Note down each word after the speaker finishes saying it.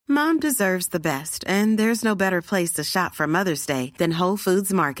Mom deserves the best, and there's no better place to shop for Mother's Day than Whole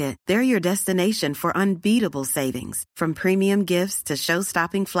Foods Market. They're your destination for unbeatable savings, from premium gifts to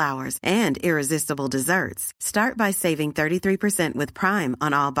show-stopping flowers and irresistible desserts. Start by saving 33% with Prime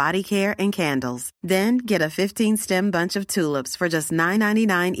on all body care and candles. Then get a 15-stem bunch of tulips for just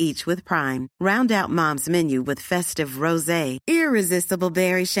 $9.99 each with Prime. Round out Mom's menu with festive rosé, irresistible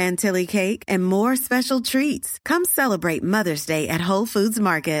berry chantilly cake, and more special treats. Come celebrate Mother's Day at Whole Foods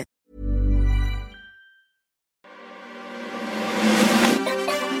Market.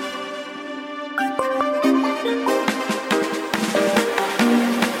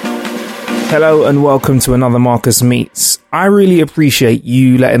 Hello and welcome to another Marcus Meets. I really appreciate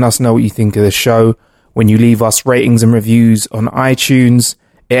you letting us know what you think of the show when you leave us ratings and reviews on iTunes.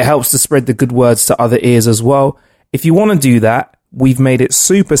 It helps to spread the good words to other ears as well. If you want to do that, we've made it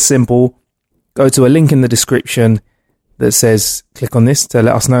super simple. Go to a link in the description that says click on this to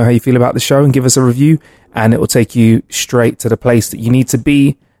let us know how you feel about the show and give us a review, and it will take you straight to the place that you need to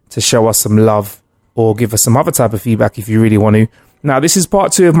be to show us some love or give us some other type of feedback if you really want to. Now, this is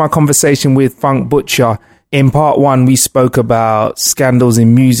part 2 of my conversation with Funk Butcher. In part 1, we spoke about scandals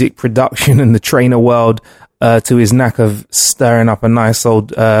in music production and the trainer world, to his knack of stirring up a nice old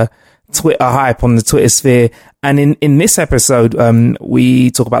Twitter hype on the Twitter sphere. And in this episode, we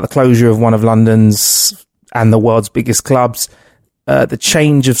talk about the closure of one of London's and the world's biggest clubs, the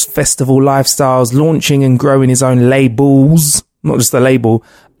change of festival lifestyles, launching and growing his own labels, not just a label,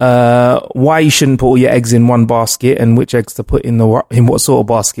 why you shouldn't put all your eggs in one basket and which eggs to put in what sort of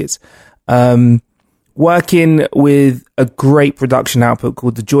baskets. Working with a great production output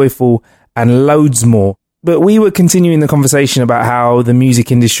called The Joyful, and loads more. But we were continuing the conversation about how the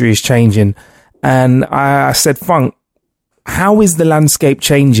music industry is changing. And I said, Funk, how is the landscape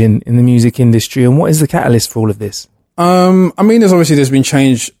changing in the music industry, and what is the catalyst for all of this? I mean, there's been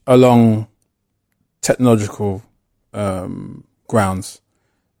change along technological grounds.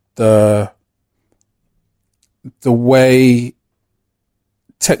 The way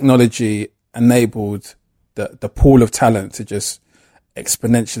technology enabled the pool of talent to just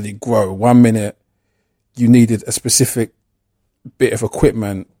exponentially grow. 1 minute you needed a specific bit of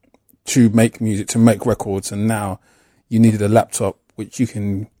equipment to make music, to make records, and now you needed a laptop, which you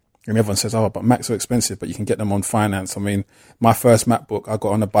can, and everyone says, oh, but Macs are expensive, but you can get them on finance. I mean, my first MacBook I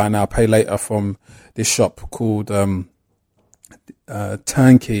got on a buy now, pay later from this shop called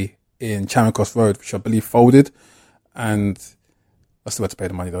Turnkey in Charing Cross Road, which I believe folded, and I still had to pay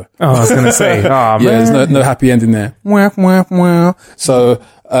the money though. Oh, I was going to say, yeah, there's no happy ending there. So,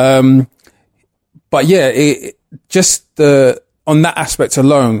 but yeah, just on that aspect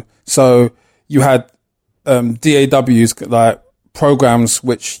alone. So you had DAWs, like programs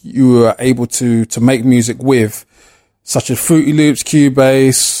which you were able to make music with, such as Fruity Loops,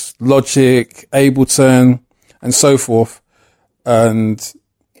 Cubase, Logic, Ableton, and so forth. And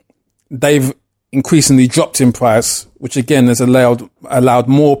they've increasingly dropped in price, which again has allowed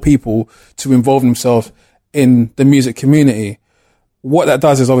more people to involve themselves in the music community. What that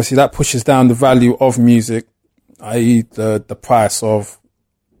does is obviously that pushes down the value of music, i.e. the price of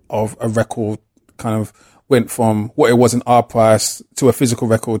a record kind of went from what it was in our price to a physical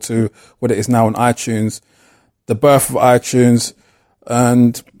record to what it is now on iTunes, the birth of iTunes,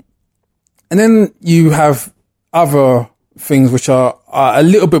 and then you have other things which are a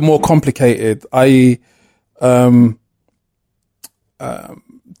little bit more complicated, i.e. the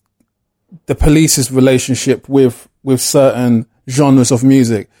police's relationship with certain genres of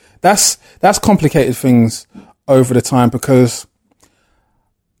music. That's complicated things over the time, because,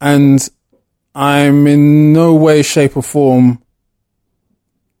 and I'm in no way, shape or form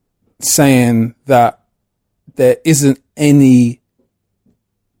saying that there isn't any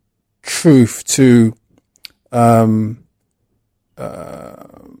truth to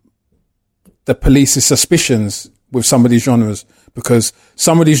the police's suspicions with some of these genres, because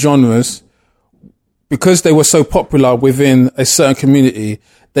some of these genres, because they were so popular within a certain community,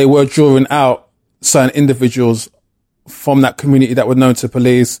 they were drawing out certain individuals from that community that were known to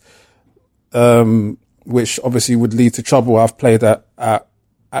police, which obviously would lead to trouble. I've played at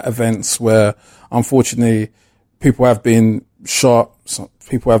events where, unfortunately, people have been shot,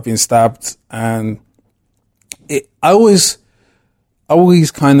 people have been stabbed, and I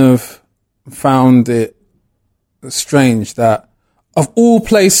always kind of found it strange that of all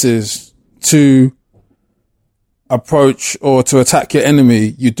places to approach or to attack your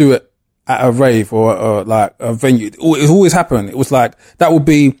enemy, you do it at a rave or like a venue. It always happened. It was like, that would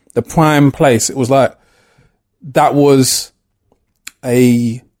be the prime place. It was like, that was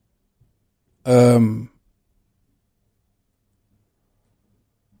a,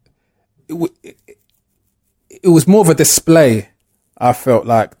 it was more of a display. I felt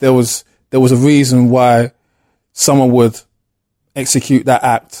like there was a reason why someone would execute that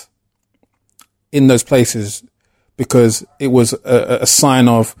act in those places, because it was a sign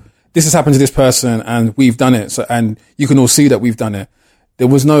of, this has happened to this person and we've done it. So, and you can all see that we've done it. There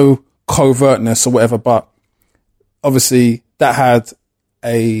was no covertness or whatever, but obviously that had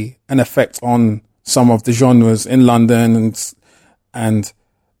an effect on some of the genres in London, and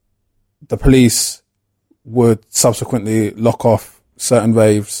the police would subsequently lock off certain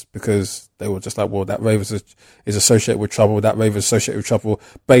raves because they were just like, well, that rave is associated with trouble. That rave is associated with trouble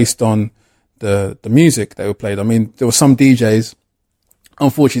based on the music they were played. I mean, there were some DJs,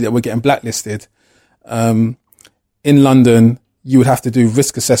 unfortunately, that were getting blacklisted. In London, you would have to do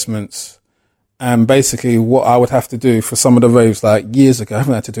risk assessments. And basically what I would have to do for some of the raves, like years ago, I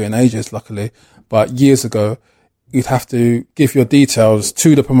haven't had to do it in ages, luckily, but years ago, you'd have to give your details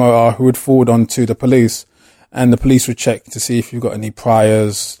to the promoter, who would forward on to the police, and the police would check to see if you've got any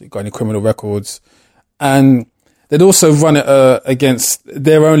priors, you've got any criminal records. And they'd also run it against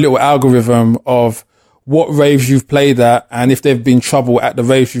their own little algorithm of what raves you've played at, and if there've been trouble at the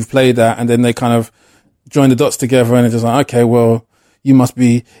raves you've played at, and then they kind of join the dots together, and it's just like, okay, well, you must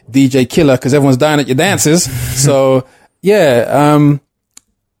be DJ Killer because everyone's dying at your dances. So yeah,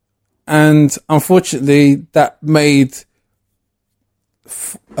 and unfortunately that made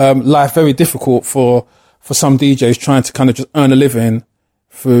life very difficult for some DJs trying to kind of just earn a living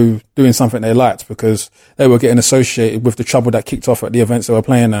through doing something they liked, because they were getting associated with the trouble that kicked off at the events they were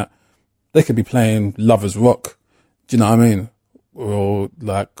playing at. They could be playing Lovers Rock, do you know what I mean? Or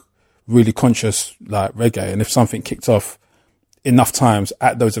like really conscious like reggae, and if something kicked off enough times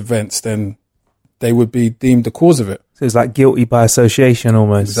at those events, then they would be deemed the cause of it. So it's like guilty by association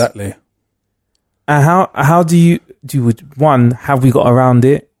almost. Exactly. And how do you one, have we got around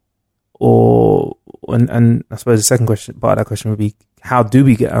it? Or and I suppose the second question, part of that question would be, how do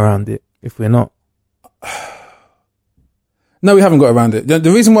we get around it if we're not? No, we haven't got around it.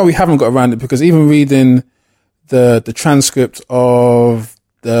 The reason why we haven't got around it, because even reading the transcript of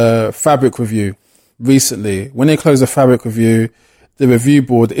the Fabric Review recently, when they closed the Fabric Review, the review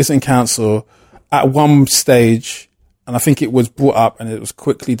board, the Islington Council, at one stage, and I think it was brought up and it was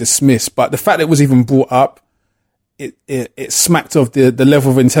quickly dismissed, but the fact that it was even brought up, it smacked of the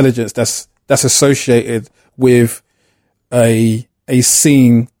level of intelligence that's associated with a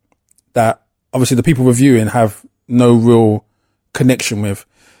scene that obviously the people reviewing have no real connection with.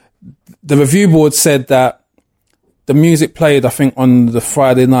 The review board said that the music played, I think, on the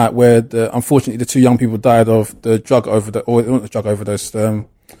Friday night where unfortunately the two young people died of the drug overdose, or not the drug overdose, the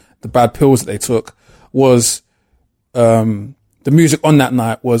bad pills that they took, was the music on that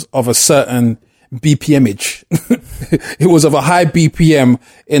night was of a certain BPMage. It was of a high BPM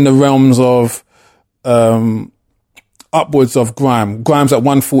in the realms of upwards of grime. Grime's at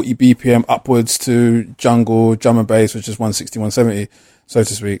 140 BPM, upwards to jungle, drum and bass, which is 160, 170, so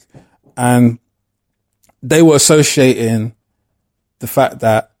to speak. And they were associating the fact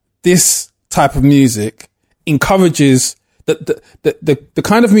that this type of music encourages the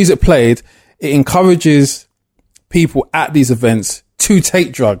kind of music played, it encourages people at these events to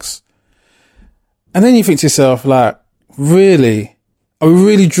take drugs. And then you think to yourself, like, really? Are we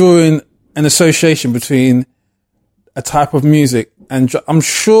really drawing an association between a type of music and I'm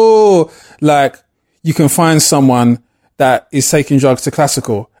sure, like, you can find someone that is taking drugs to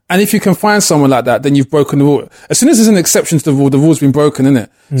classical. And if you can find someone like that, then you've broken the rule. As soon as there's an exception to the rule, the rule's been broken, isn't it?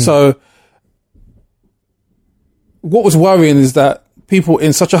 Mm. So what was worrying is that people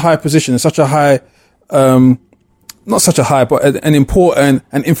in such a high position, in such a high, not such a high, but an important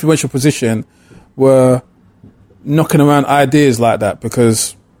and influential position, were knocking around ideas like that,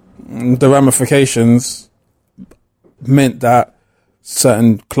 because the ramifications meant that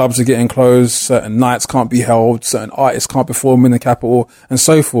certain clubs are getting closed, certain nights can't be held, certain artists can't perform in the capital, and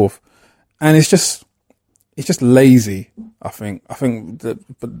so forth. And it's just lazy. I think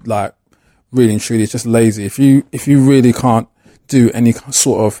that, but like, really and truly, it's just lazy. If you really can't do any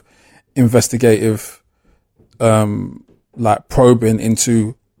sort of investigative, like probing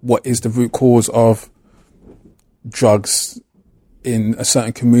into what is the root cause of drugs in a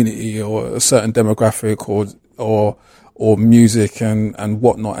certain community or a certain demographic or music and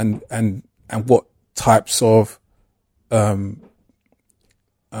whatnot, and what types of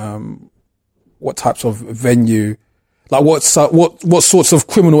venue, like what sorts of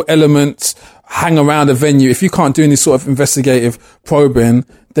criminal elements hang around a venue. If you can't do any sort of investigative probing,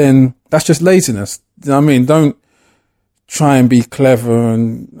 then that's just laziness. You know what I mean? Don't try and be clever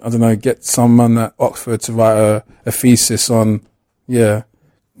and, I don't know, get someone at Oxford to write a thesis on,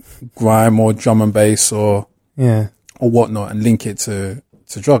 grime or drum and bass or Yeah. whatnot and link it to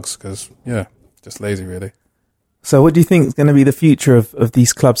drugs because, just lazy really. So what do you think is going to be the future of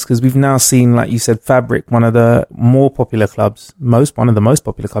these clubs? Because we've now seen, like you said, Fabric, one of the more popular clubs, one of the most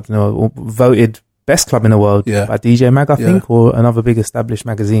popular clubs in the world, voted best club in the world by DJ Mag, I think, or another big established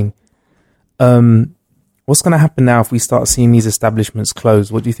magazine. What's going to happen now if we start seeing these establishments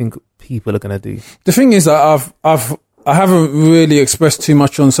close? What do you think people are going to do? The thing is that I haven't really expressed too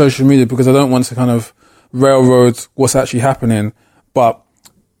much on social media because I don't want to kind of railroad what's actually happening. But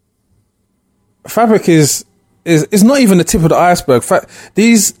Fabric is not even the tip of the iceberg.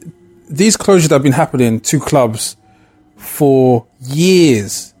 These closures that have been happening to clubs for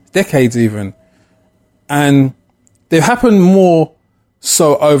years, decades even, and they've happened more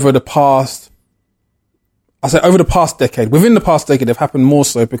so over the past decade. Within the past decade, they've happened more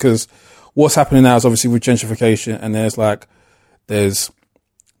so because what's happening now is obviously with gentrification, and there's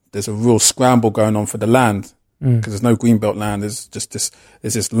a real scramble going on for the land because there's no greenbelt land. There's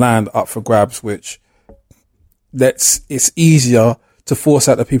this land up for grabs, which it's easier to force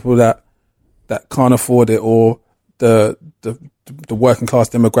out the people that can't afford it or the working class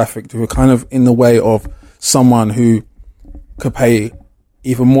demographic who are kind of in the way of someone who could pay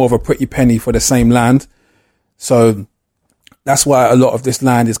even more of a pretty penny for the same land. So that's why a lot of this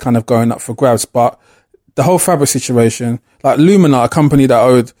land is kind of going up for grabs. But the whole Fabric situation, like Lumina, a company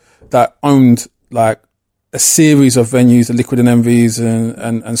that owned like a series of venues, the Liquid and Envies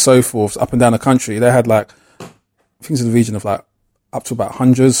and so forth, up and down the country. They had like things in the region of like up to about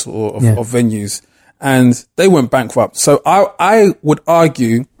hundreds of venues, and they went bankrupt. So I would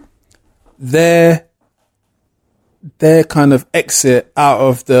argue their kind of exit out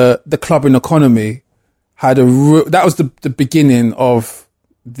of the clubbing economy that was the beginning of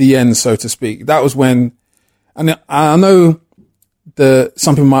the end, so to speak. That was when, and I know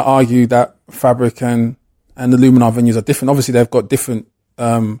some people might argue that Fabric and the Luminar venues are different. Obviously, they've got different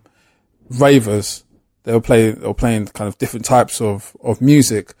ravers. They were playing kind of different types of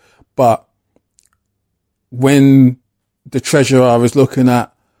music. But when the treasurer is looking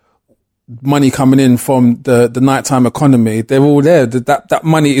at money coming in from the nighttime economy, they're all there. That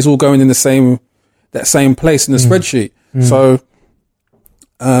money is all going in that same place in the spreadsheet. So,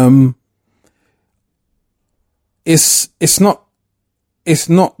 it's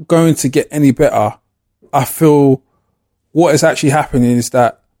not going to get any better. I feel what is actually happening is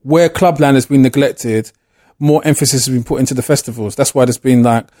that where clubland has been neglected, more emphasis has been put into the festivals. That's why there's been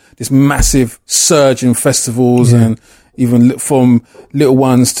like this massive surge in festivals and even from little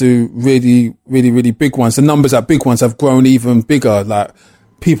ones to really, really, really big ones. The numbers at big ones have grown even bigger. Like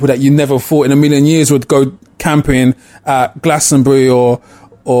people that you never thought in a million years would go camping at Glastonbury or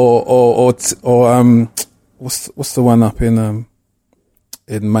what's the one up in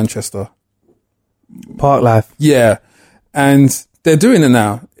Manchester? Parklife. Yeah. And they're doing it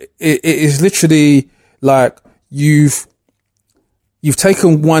now. It is literally like you've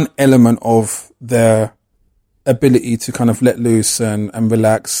taken one element of their ability to kind of let loose and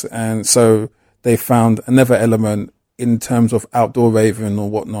relax. And so they found another element in terms of outdoor raving or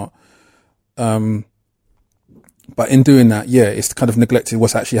whatnot. But in doing that, it's kind of neglected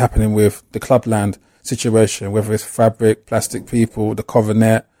what's actually happening with the clubland situation, whether it's Fabric, Plastic People, the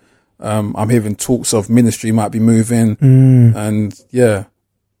Coronet. I'm hearing talks of Ministry might be moving and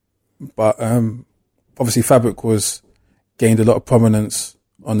but obviously Fabric gained a lot of prominence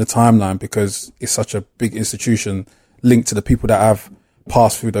on the timeline because it's such a big institution linked to the people that have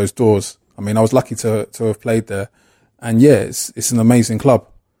passed through those doors. I mean, I was lucky to have played there, and it's an amazing club.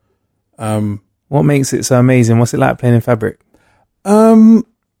 What makes it so amazing? What's it like playing in Fabric? I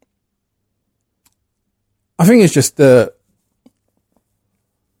think it's just the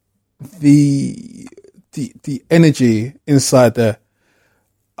energy inside there.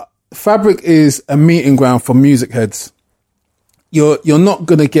 Fabric is a meeting ground for music heads. You're not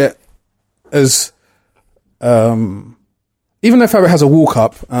gonna get as even though Fabric has a walk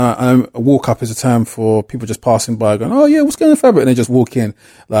up, a walk up is a term for people just passing by going, oh yeah, what's going on Fabric? And they just walk in.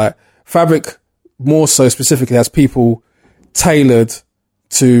 Like Fabric more so specifically has people tailored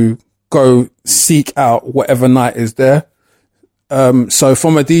to go seek out whatever night is there. So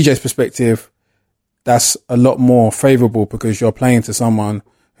from a DJ's perspective, that's a lot more favorable because you're playing to someone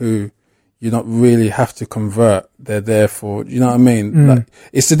who you don't really have to convert. They're there for, you know what I mean? Like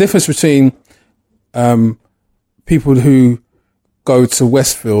it's the difference between, people who go to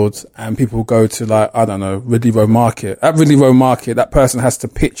Westfield and people who go to like, I don't know, Ridley Road Market. At Ridley Road Market, that person has to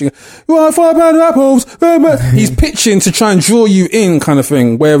pitch, you want £5 apples? He's pitching to try and draw you in kind of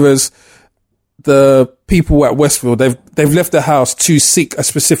thing. Whereas the people at Westfield, they've left the house to seek a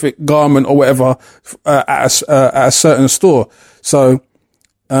specific garment or whatever at a certain store. So,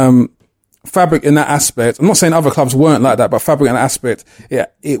 Fabric in that aspect, I'm not saying other clubs weren't like that, but Fabric in that aspect,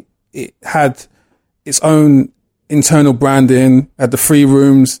 it had its own internal branding, had the free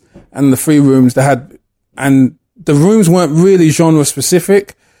rooms, and the free rooms and the rooms weren't really genre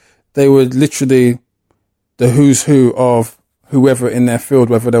specific. They were literally the who's who of whoever in their field,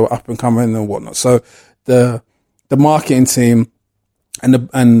 whether they were up and coming and whatnot. So the marketing team and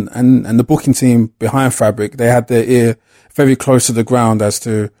the booking team behind Fabric, they had their ear very close to the ground as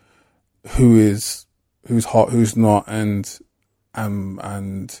to who's hot, who's not, and they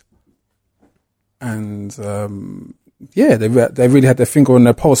really had their finger on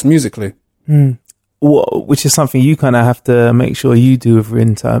their pulse musically. Which is something you kind of have to make sure you do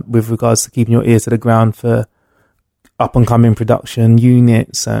with regards to keeping your ear to the ground for up and coming production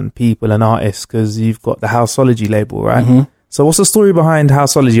units and people and artists, because you've got the Houseology label, right? Mm-hmm. So what's the story behind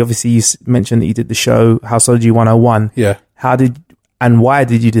Houseology? Obviously you mentioned that you did the show Houseology 101. Yeah. Why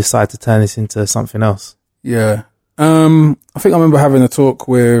did you decide to turn this into something else? Yeah. I think I remember having a talk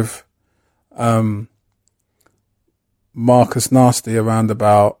with Marcus Nasty around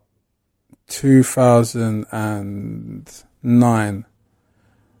about 2009.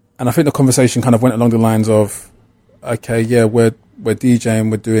 And I think the conversation kind of went along the lines of, okay, yeah, we're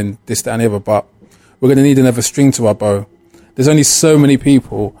DJing, we're doing this, that and the other, but we're going to need another string to our bow. There's only so many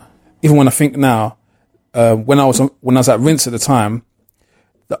people, even when I think now, when I was at Rinse at the time,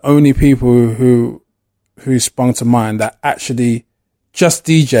 the only people who sprung to mind that actually just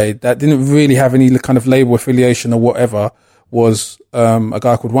DJ'd, that didn't really have any kind of label affiliation or whatever, was a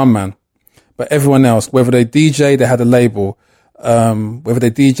guy called One Man. But everyone else, whether they DJ, they had a label. Whether they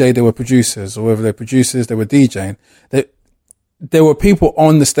DJ, they were producers, or whether they're producers, they were DJing. There were people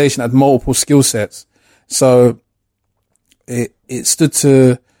on the station that had multiple skill sets. So it stood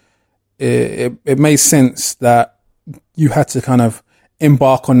to, it made sense that you had to kind of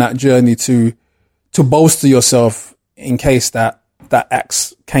embark on that journey to bolster yourself in case that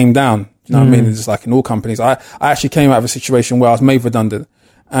axe came down. You know what I mean? It's just like in all companies. I actually came out of a situation where I was made redundant,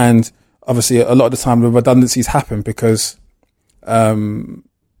 and obviously a lot of the time the redundancies happen because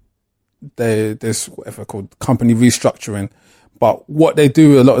there's whatever called company restructuring. But what they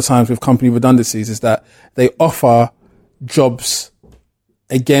do a lot of times with company redundancies is that they offer jobs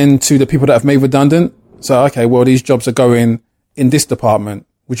again to the people that have made redundant. So, okay, well, these jobs are going in this department.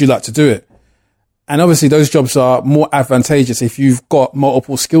 Would you like to do it? And obviously those jobs are more advantageous if you've got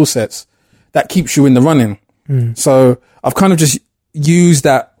multiple skill sets. That keeps you in the running. So I've kind of just used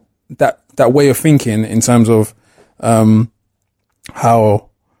that way of thinking in terms of how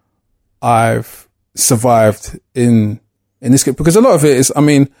I've survived in this, because a lot of it is, I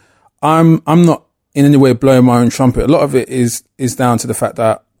mean, I'm not in any way blowing my own trumpet. A lot of it is down to the fact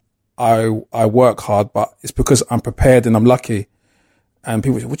that I work hard, but it's because I'm prepared and I'm lucky. And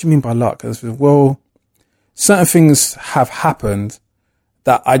people say, what do you mean by luck? I said, well, certain things have happened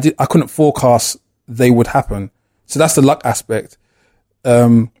that I couldn't forecast they would happen. So that's the luck aspect.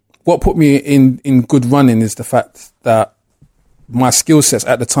 What put me in good running is the fact that my skill sets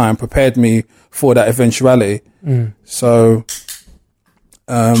at the time prepared me for that eventuality. So,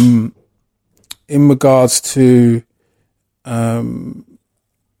 in regards to,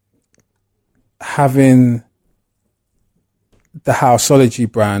 having the Houseology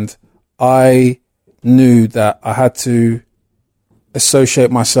brand, I knew that I had to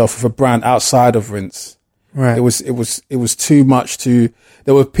associate myself with a brand outside of Rinse. Right. It was too much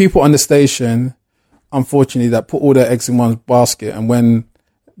there were people on the station, unfortunately, that put all their eggs in one basket, and when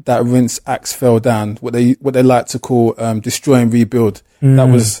that Rinse axe fell down, what they like to call destroy and rebuild. That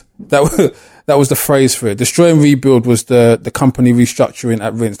was the phrase for it. Destroy and rebuild was the company restructuring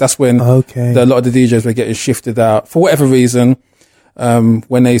at Rinse. That's when a lot of the DJs were getting shifted out for whatever reason.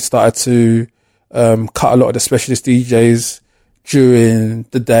 When they started to cut a lot of the specialist DJs during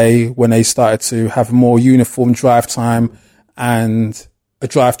the day, when they started to have more uniform drive time and a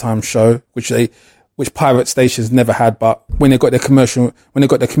drive time show, which pirate stations never had. But when they got their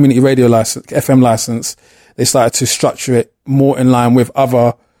community radio license, FM license, they started to structure it more in line with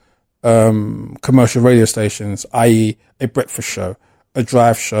other commercial radio stations, i.e. a breakfast show, a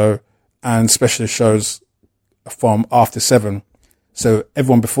drive show, and specialist shows from after 7. So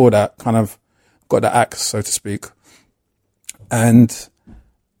everyone before that kind of got the axe, so to speak. And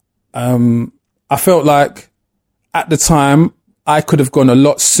I felt like at the time I could have gone a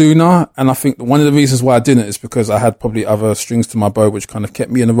lot sooner, and I think one of the reasons why I didn't is because I had probably other strings to my bow which kind of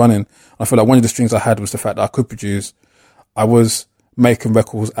kept me in the running. I feel like one of the strings I had was the fact that I could produce. I was making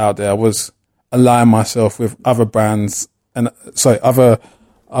records out there. I was align myself with other brands and other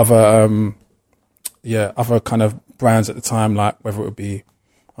kind of brands at the time, like whether it would be,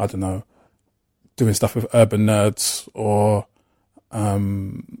 I don't know, doing stuff with Urban Nerds or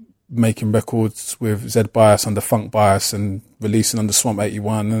making records with Zed Bias under Funk Bias and releasing under Swamp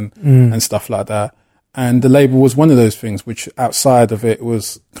 81 and stuff like that. And the label was one of those things which outside of it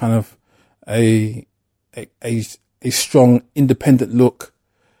was kind of a strong independent look,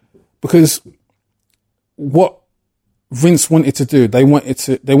 because what Rinse wanted to do, they wanted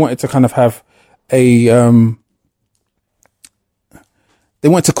to kind of have they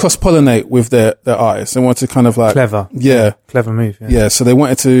wanted to cross-pollinate with their artists. They wanted to kind of like... Clever. Yeah. Clever move. Yeah. So they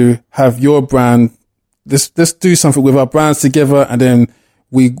wanted to have your brand, let's do something with our brands together, and then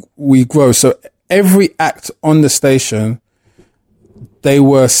we grow. So every act on the station, they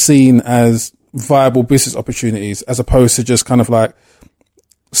were seen as viable business opportunities, as opposed to just kind of like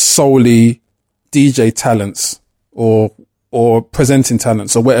solely DJ talents or presenting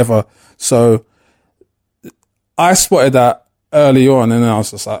talents or whatever. So I spotted that early on, and then I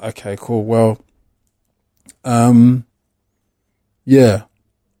was just like, okay, cool. Well, yeah,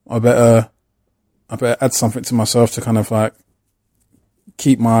 I better add something to myself to kind of like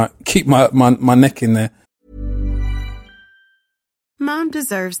keep my neck in there. Mom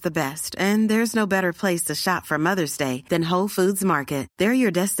deserves the best, and there's no better place to shop for Mother's Day than Whole Foods Market. They're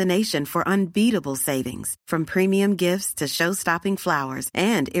your destination for unbeatable savings, from premium gifts to show-stopping flowers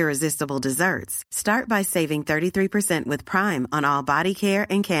and irresistible desserts. Start by saving 33% with Prime on all body care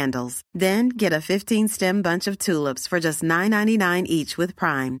and candles. Then get a 15-stem bunch of tulips for just $9.99 each with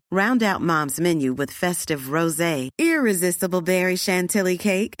Prime. Round out Mom's menu with festive rosé, irresistible berry chantilly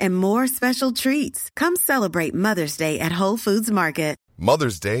cake, and more special treats. Come celebrate Mother's Day at Whole Foods Market.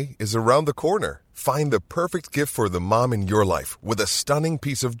 Mother's Day is around the corner. Find the perfect gift for the mom in your life with a stunning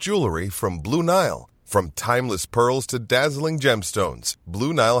piece of jewelry from Blue Nile. From timeless pearls to dazzling gemstones,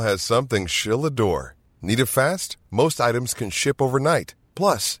 Blue Nile has something she'll adore. Need it fast? Most items can ship overnight.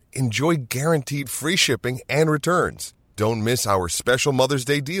 Plus, enjoy guaranteed free shipping and returns. Don't miss our special Mother's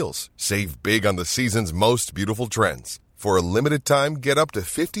Day deals. Save big on the season's most beautiful trends. For a limited time, get up to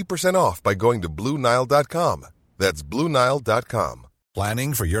 50% off by going to BlueNile.com. That's BlueNile.com.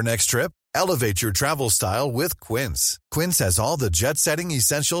 Planning for your next trip? Elevate your travel style with Quince. Quince has all the jet-setting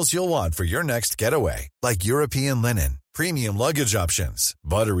essentials you'll want for your next getaway, like European linen, premium luggage options,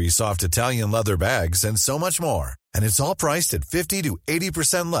 buttery soft Italian leather bags, and so much more. And it's all priced at 50 to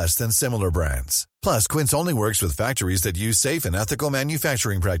 80% less than similar brands. Plus, Quince only works with factories that use safe and ethical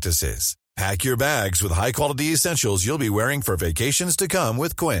manufacturing practices. Pack your bags with high-quality essentials you'll be wearing for vacations to come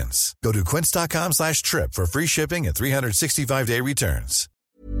with Quince. Go to quince.com/trip for free shipping and 365-day returns.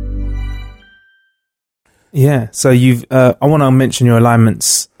 Yeah, so you've. I want to mention your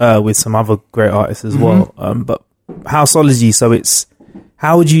alignments with some other great artists as well. But Houseology. So it's,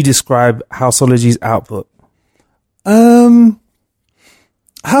 how would you describe Houseology's output? Houseology's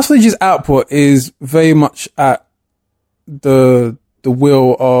output is very much at the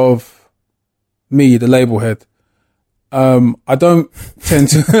will of me, the label head. I don't tend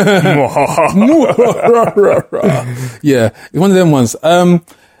to. Yeah, it's one of them ones.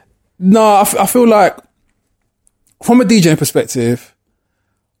 No, I feel like from a DJing perspective,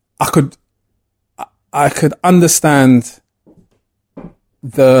 I could understand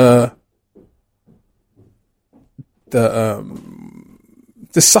the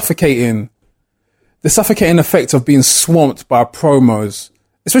suffocating effect of being swamped by promos,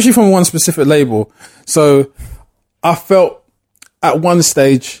 especially from one specific label. So I felt at one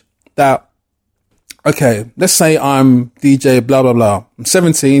stage that, okay, let's say I'm DJ blah, blah, blah. I'm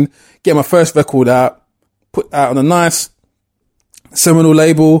 17, get my first record out, put out on a nice seminal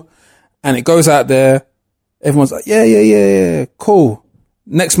label, and it goes out there. Everyone's like, yeah, cool.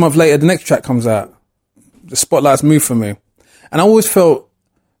 Next month later, the next track comes out. The spotlight's moved for me. And I always felt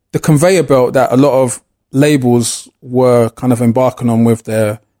the conveyor belt that a lot of labels were kind of embarking on with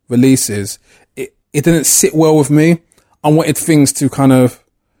their releases, it didn't sit well with me. I wanted things to kind of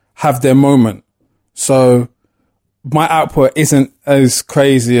have their moment. So my output isn't as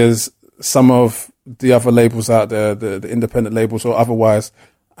crazy as some of the other labels out there, the independent labels or otherwise.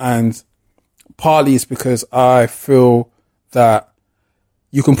 And partly it's because I feel that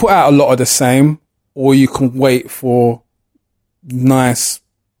you can put out a lot of the same, or you can wait for nice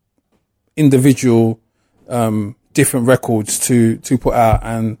individual different records to put out,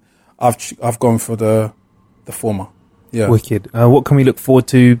 and I've gone for the former. Yeah. Wicked. What can we look forward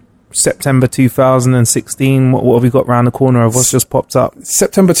to? September 2016. What have we got around the corner of what's just popped up?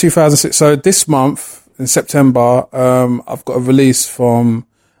 September 2006. So this month in September, I've got a release from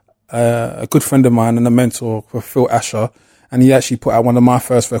a good friend of mine and a mentor for Phil Asher, and he actually put out one of my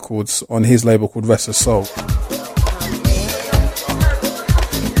first records on his label called Restless Soul.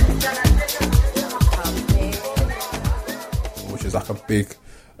 Which is like a big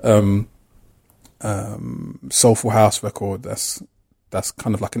soulful house record that's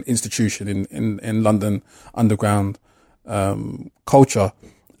kind of like an institution in London underground culture.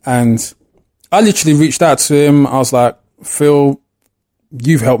 And I literally reached out to him. I was like, Phil,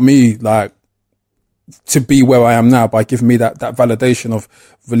 you've helped me like to be where I am now by giving me that validation of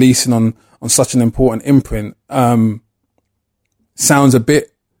releasing on such an important imprint. Sounds a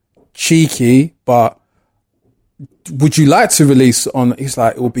bit cheeky, but would you like to release on? He's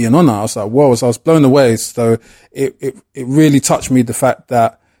like, it would be an honor. I was like, whoa. So I was blown away. So it really touched me, the fact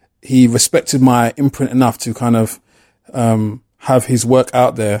that he respected my imprint enough to kind of have his work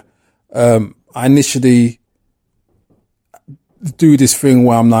out there. I initially do this thing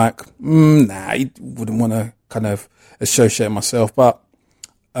where I'm like, nah, I wouldn't want to kind of associate myself. But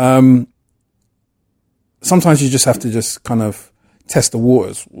sometimes you just have to just kind of test the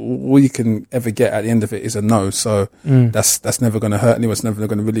waters. All you can ever get at the end of it is a no. So that's never going to hurt anyone. It's never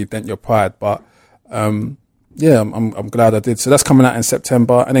going to really dent your pride. But yeah, I'm glad I did. So that's coming out in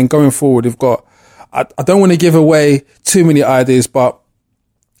September. And then going forward, we've got, I don't want to give away too many ideas, but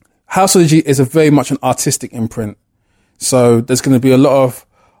Houseology is a very much an artistic imprint. So there's going to be a lot of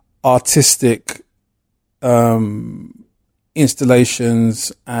artistic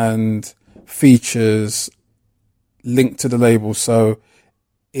installations and features linked to the label. So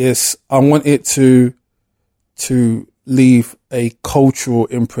I want it to leave a cultural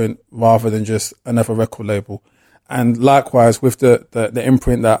imprint rather than just another record label. And likewise with the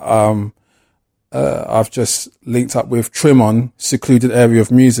imprint that I've just linked up with Trim on, Secluded Area of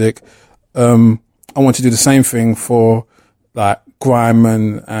Music. I want to do the same thing for like grime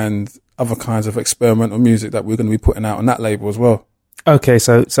and other kinds of experimental music that we're going to be putting out on that label as well. Okay,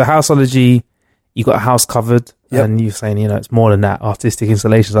 so Houseology, you got a house covered, and you're saying, it's more than that, artistic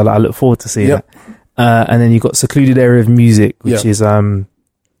installations. I look forward to seeing that. And then you got Secluded Area of Music, which is I've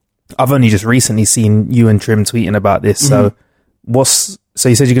only just recently seen you and Trim tweeting about this. So so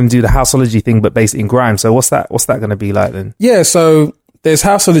you said you're going to do the Houseology thing, but based in grime. So what's that going to be like then? Yeah, so there's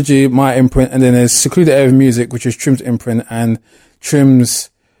Houseology, my imprint, and then there's Secluded Area of Music, which is Trim's imprint, and Trim's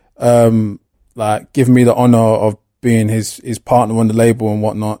like giving me the honor of being his partner on the label and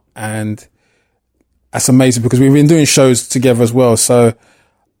whatnot. And that's amazing because we've been doing shows together as well. So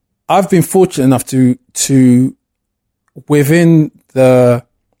I've been fortunate enough to within the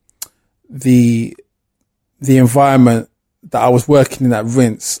environment that I was working in at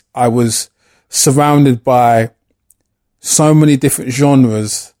Rinse, I was surrounded by so many different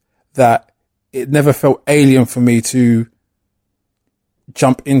genres that it never felt alien for me to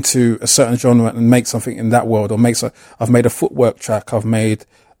jump into a certain genre and make something in that world, or I've made a footwork track, I've made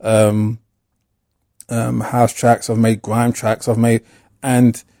house tracks, I've made grime tracks, I've made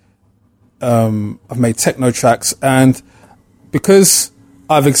techno tracks. And because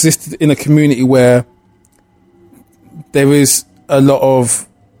I've existed in a community where there is a lot of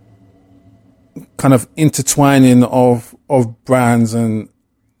kind of intertwining of brands and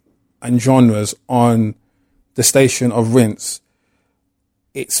genres on the station of Rinse,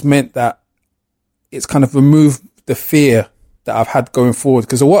 it's meant that it's kind of removed the fear that I've had going forward.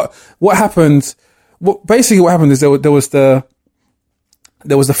 Because what happened is there was the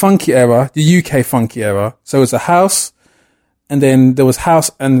funky era, the UK funky era. So it was a house, and then there was house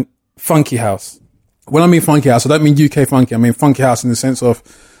and funky house. When I mean funky house, I don't mean UK funky. I mean funky house in the sense of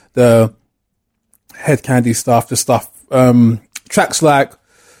the Head Candy stuff, tracks like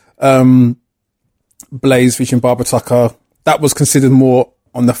Blaze featuring Barbara Tucker. That was considered more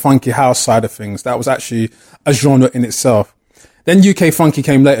on the funky house side of things. That was actually a genre in itself. Then UK funky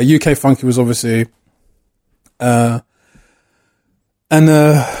came later. UK funky was obviously an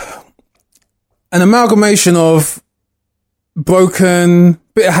amalgamation of broken,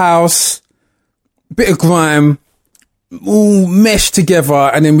 bit of house, bit of grime, all meshed together,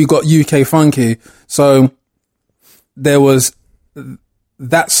 and then we got UK funky. So there was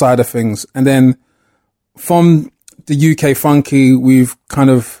that side of things. And then from the UK funky, we've kind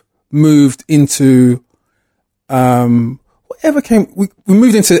of moved into whatever came. We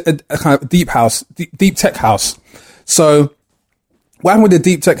moved into a kind of deep house, deep tech house. So what happened with the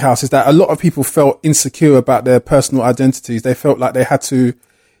deep tech house is that a lot of people felt insecure about their personal identities. They felt like they had to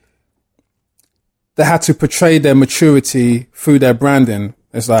portray their maturity through their branding.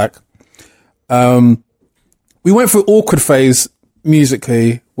 It's like, we went through awkward phase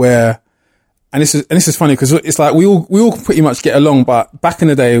musically where and this is funny because it's like we all pretty much get along. But back in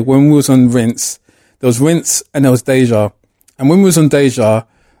the day when we was on Rinse, there was Rinse and there was Deja. And when we was on Deja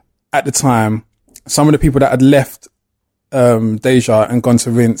at the time, some of the people that had left Deja and gone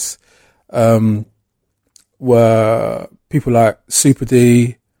to Rinse were people like Super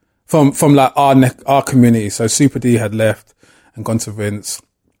D from like our community. So Super D had left and gone to Rinse.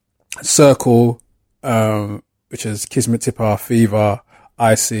 Circle, which is Kismet Tipper, Fever,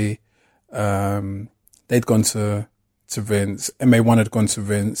 Icy, they'd gone to Rinse. MA1 had gone to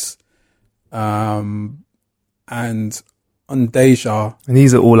Rinse. And on Deja. And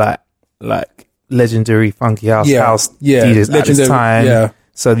these are all like legendary funky house DJs at this time. Yeah.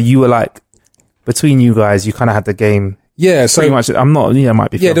 So you were like, between you guys, you kind of had the game. Yeah, so pretty much. I'm not.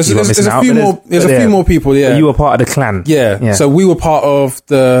 Might be. Yeah, there's a few more. There's a few more people. Yeah, but you were part of the clan. Yeah. So we were part of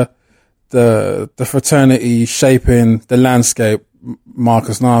the fraternity shaping the landscape.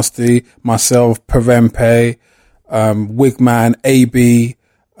 Marcus Nasty, myself, Perempe, Wigman, AB.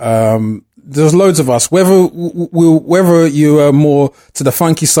 There's loads of us. Whether you are more to the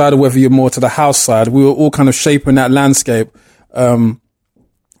funky side or whether you're more to the house side, we were all kind of shaping that landscape,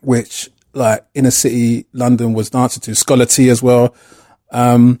 which like inner city London was dancing to. Scholar T as well.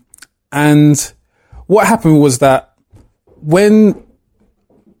 And what happened was that when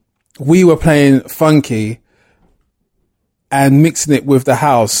we were playing funky and mixing it with the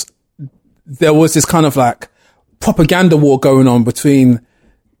house, there was this kind of like propaganda war going on between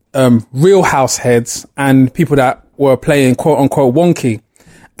real house heads and people that were playing quote unquote wonky.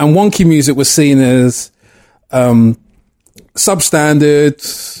 And wonky music was seen as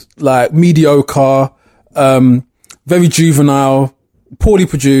substandard, like mediocre, very juvenile, poorly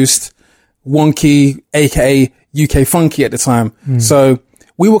produced, wonky, aka UK funky at the time. So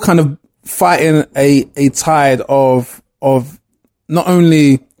we were kind of fighting a tide of not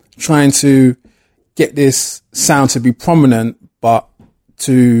only trying to get this sound to be prominent, but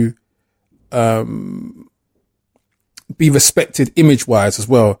to be respected image-wise as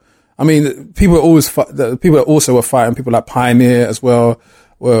well. I mean, people that also were fighting. People like Pioneer as well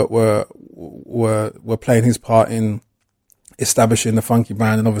were playing his part in establishing the funky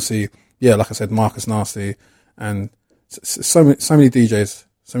brand, and obviously, yeah, like I said, Marcus Nasty and so many DJs.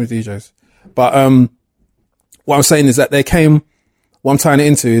 But what I'm saying is that what I'm tying it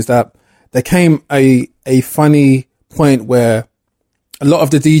into is that there came a funny point where a lot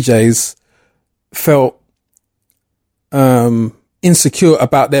of the DJs felt insecure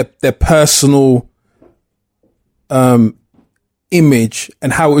about their personal image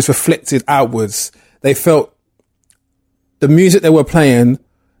and how it was reflected outwards. They felt the music they were playing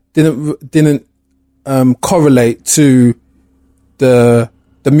didn't correlate to the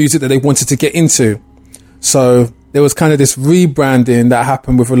music that they wanted to get into. So there was kind of this rebranding that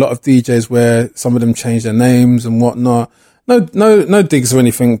happened with a lot of DJs where some of them changed their names and whatnot. No digs or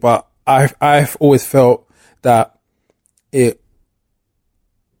anything, but I've always felt that it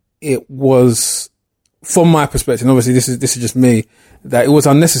was, from my perspective, and obviously this is just me, that it was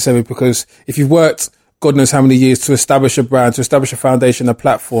unnecessary, because if you've worked God knows how many years to establish a brand, to establish a foundation, a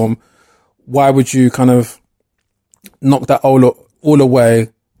platform, why would you kind of knock that all away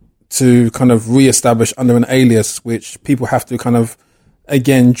to kind of re-establish under an alias, which people have to kind of,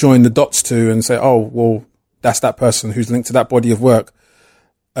 again, join the dots to and say, oh, well, that's that person who's linked to that body of work.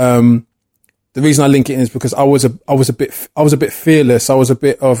 The reason I link it in is because I was a bit fearless. I was a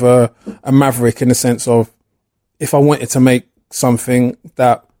bit of a maverick in the sense of, if I wanted to make something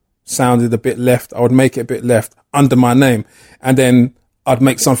that sounded a bit left, I would make it a bit left under my name. And then I'd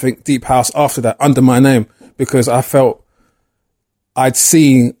make something deep house after that under my name, because I felt I'd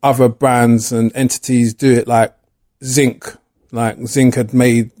seen other brands and entities do it, like Zinc. Like Zinc had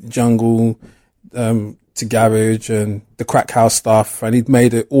made Jungle to Garage and the Crack House stuff, and he'd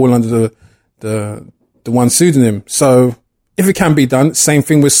made it all under the one pseudonym. So if it can be done, same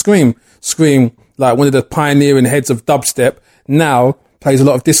thing with Scream. Scream, like one of the pioneering heads of dubstep, now plays a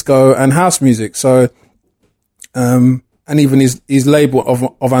lot of disco and house music. So, and even his label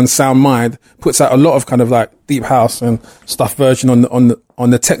of Unsound Mind puts out a lot of kind of like deep house and stuff version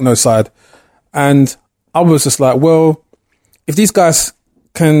on the techno side. And I was just like, well, if these guys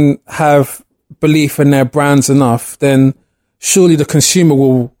can have belief in their brands enough, then surely the consumer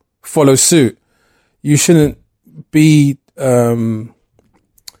will follow suit. You shouldn't be, you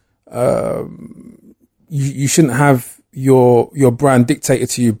shouldn't have your brand dictated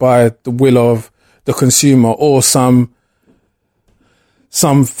to you by the will of the consumer or some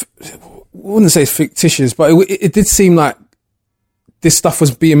I wouldn't say it's fictitious, but it did seem like this stuff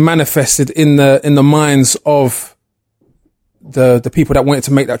was being manifested in the minds of the people that wanted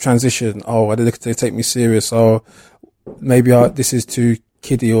to make that transition, they take me serious, or maybe this is too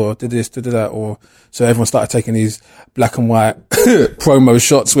kiddie, or did this, did that, or so everyone started taking these black and white promo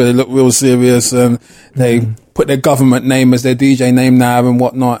shots where they look real serious, and they put their government name as their DJ name now and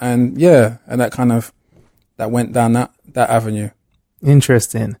whatnot, and that went down that avenue.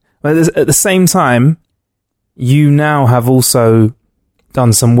 Interesting. But at the same time, you now have also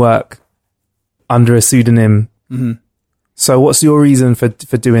done some work under a pseudonym. Mm-hmm. So what's your reason for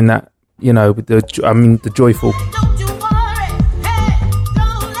doing that? You know, with the Joyful.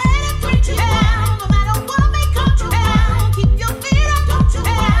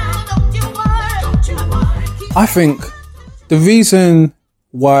 I think the reason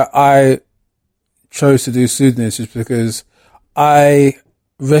why I chose to do pseudonyms is because I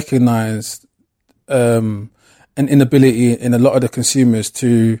recognized an inability in a lot of the consumers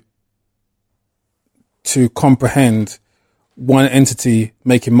to comprehend one entity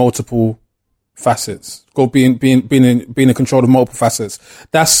making multiple facets, or being in control of multiple facets.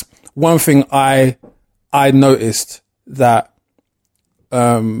 That's one thing I noticed that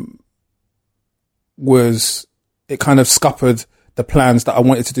it kind of scuppered the plans that I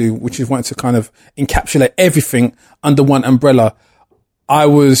wanted to do, which is wanted to kind of encapsulate everything under one umbrella. I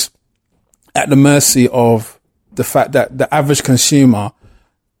was at the mercy of the fact that the average consumer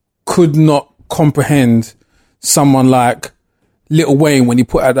could not comprehend someone like Lil Wayne when he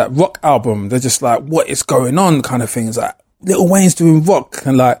put out that rock album. They're just like, what is going on, kind of thing. It's like, Lil Wayne's doing rock,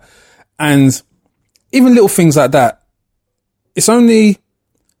 and even little things like that. It's only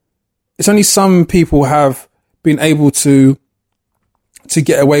some people have been able to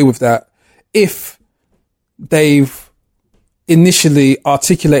get away with that if they've initially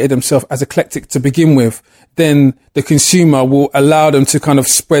articulated themselves as eclectic to begin with. Then the consumer will allow them to kind of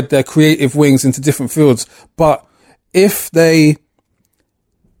spread their creative wings into different fields. But if they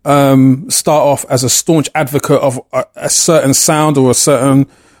start off as a staunch advocate of a certain sound or a certain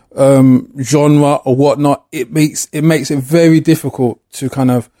genre or whatnot, it makes it very difficult to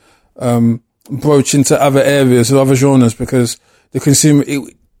kind of broach into other areas or other genres, because the consumer,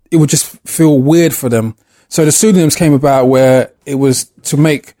 it would just feel weird for them. So the pseudonyms came about where it was to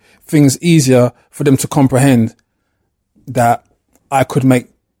make things easier for them to comprehend that I could make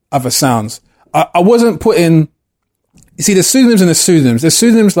other sounds. I wasn't putting, you see, there's pseudonyms and there's pseudonyms. There's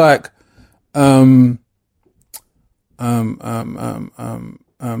pseudonyms like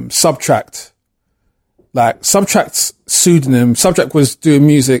Subtract. Like Subtract's pseudonym, Subtract was doing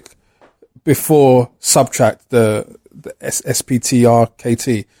music before Subtract, the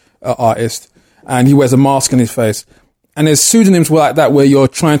SPTRKT artist, and he wears a mask on his face. And there's pseudonyms like that where you're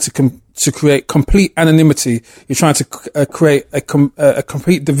trying to create complete anonymity. You're trying to create a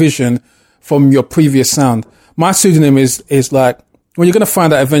complete division from your previous sound. My pseudonym is like, well, you're going to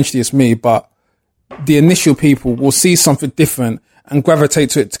find out eventually it's me, but the initial people will see something different and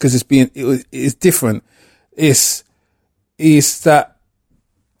gravitate to it because it's different. It's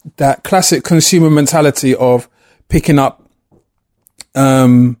that classic consumer mentality of picking up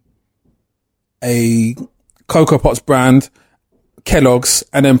a Cocoa Pops brand, Kellogg's,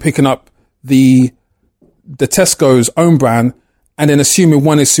 and then picking up the Tesco's own brand, and then assuming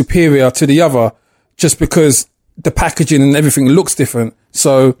one is superior to the other just because the packaging and everything looks different.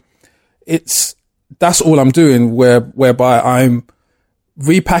 So that's all I'm doing, whereby I'm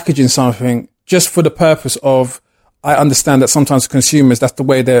repackaging something just for the purpose of, I understand that sometimes consumers, that's the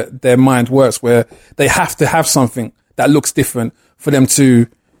way their mind works, where they have to have something that looks different for them to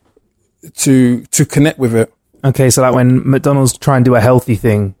connect with it. Okay, so like when McDonald's try and do a healthy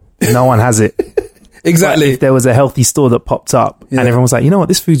thing, no one has it. Exactly. But if there was a healthy store that popped up and everyone was like, you know what,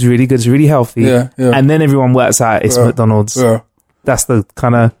 this food's really good, it's really healthy. Yeah. And then everyone works out it's McDonald's. Yeah. That's the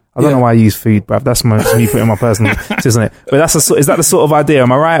kind of, I don't know why I use food, bruv. That's me putting my personal, isn't it? But is that the sort of idea?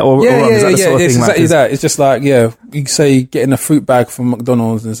 Am I right or wrong? Is that the sort of it's thing? Exactly that. It's just like, you say getting a fruit bag from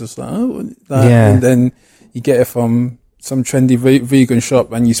McDonald's, and it's just like, and then you get it from some trendy vegan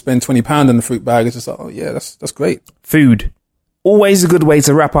shop and you spend £20 on the fruit bag. It's just like, that's great. Food. Always a good way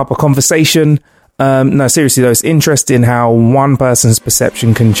to wrap up a conversation. No, seriously though, it's interesting how one person's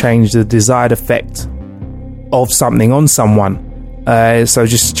perception can change the desired effect of something on someone. So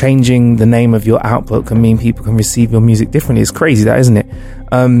just changing the name of your output can mean people can receive your music differently. It's crazy, that, isn't it?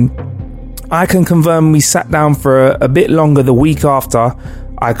 I can confirm we sat down for a bit longer the week after.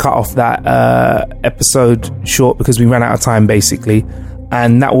 I cut off that episode short because we ran out of time, basically.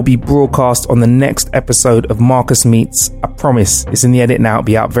 And that will be broadcast on the next episode of Marcus Meets. I promise. It's in the edit now. It'll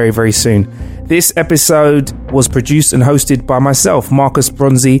be out very, very soon. This episode was produced and hosted by myself, Marcus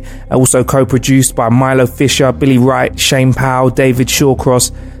Bronzy, also co-produced by Milo Fisher, Billy Wright, Shane Powell, David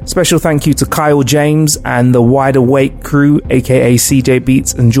Shawcross. Special thank you to Kyle James and the Wide Awake crew, aka CJ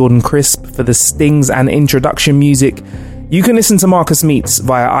Beats and Jordan Crisp, for the stings and introduction music. You can listen to Marcus Meets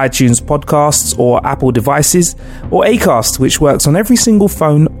via iTunes podcasts or Apple devices, or Acast, which works on every single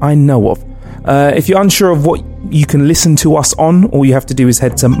phone I know of. If you're unsure of what you can listen to us on, all you have to do is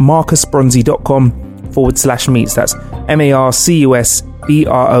head to marcusbronzy.com/meets. That's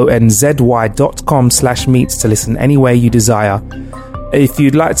marcusbronzy.com/meets to listen anywhere you desire. If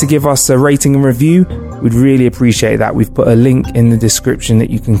you'd like to give us a rating and review, we'd really appreciate that. We've put a link in the description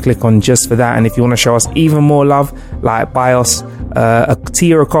that you can click on just for that. And if you want to show us even more love, like buy us a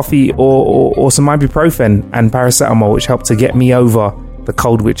tea or a coffee or some ibuprofen and paracetamol, which helped to get me over the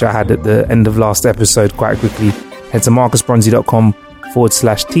cold which I had at the end of last episode quite quickly, head to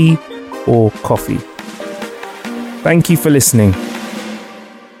marcusbronzy.com/tea or coffee. Thank you for listening.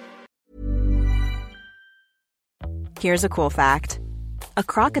 Here's a cool fact. A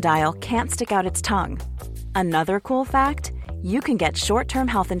crocodile can't stick out its tongue. Another cool fact, you can get short-term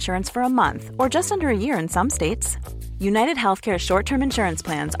health insurance for a month or just under a year in some states. United Healthcare short-term insurance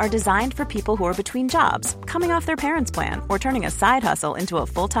plans are designed for people who are between jobs, coming off their parents' plan, or turning a side hustle into a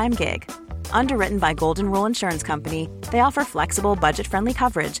full-time gig. Underwritten by Golden Rule Insurance Company, they offer flexible, budget-friendly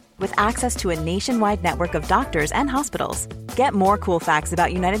coverage with access to a nationwide network of doctors and hospitals. Get more cool facts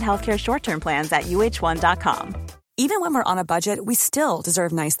about United Healthcare short-term plans at uh1.com. Even when we're on a budget, we still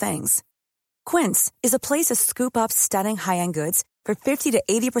deserve nice things. Quince is a place to scoop up stunning high-end goods for 50 to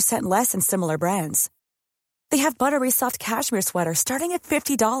 80% less than similar brands. They have buttery soft cashmere sweaters starting at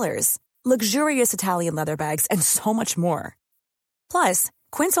 $50, luxurious Italian leather bags, and so much more. Plus,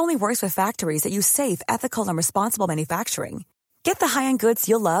 Quince only works with factories that use safe, ethical, and responsible manufacturing. Get the high-end goods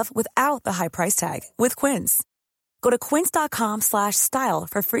you'll love without the high price tag with Quince. Go to quince.com/style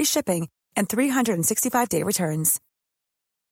for free shipping and 365-day returns.